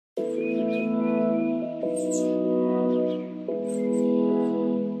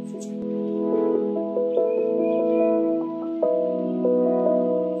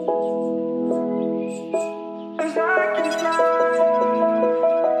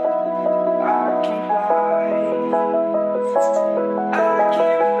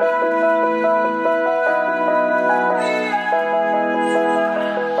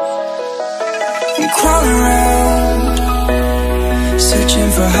Crawling around, searching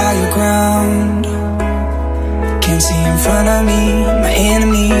for higher ground. Can't see in front of me, my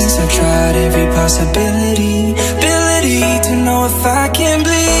enemies. I've tried every possibility, ability to know if I can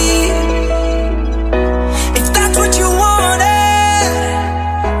bleed. If that's what you wanted,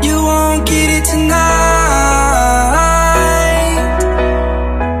 you won't get it tonight.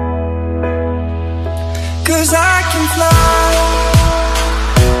 'Cause I can fly,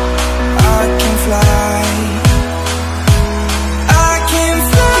 I can fly, I can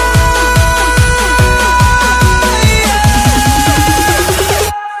fly,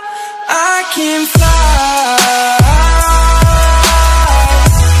 I can fly.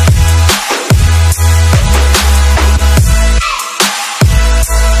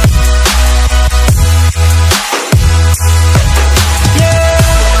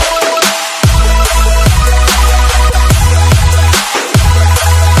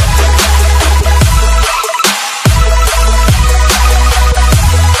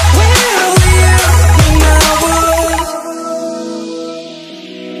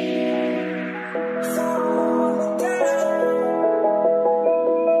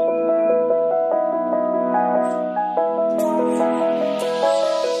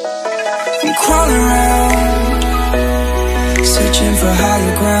 I'm crawling around, searching for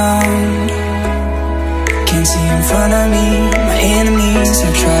higher ground. Can't see in front of me, my enemies.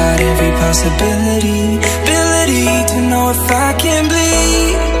 I've tried every possibility, ability to know if I can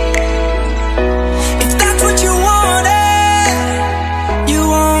bleed. If that's what you wanted, you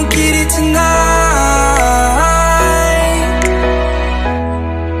won't get it tonight.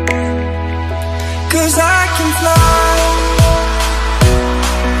 'Cause I can fly,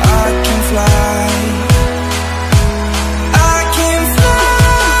 I can fly, I can fly,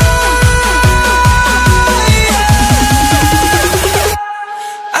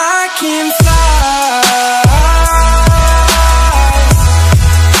 I can fly.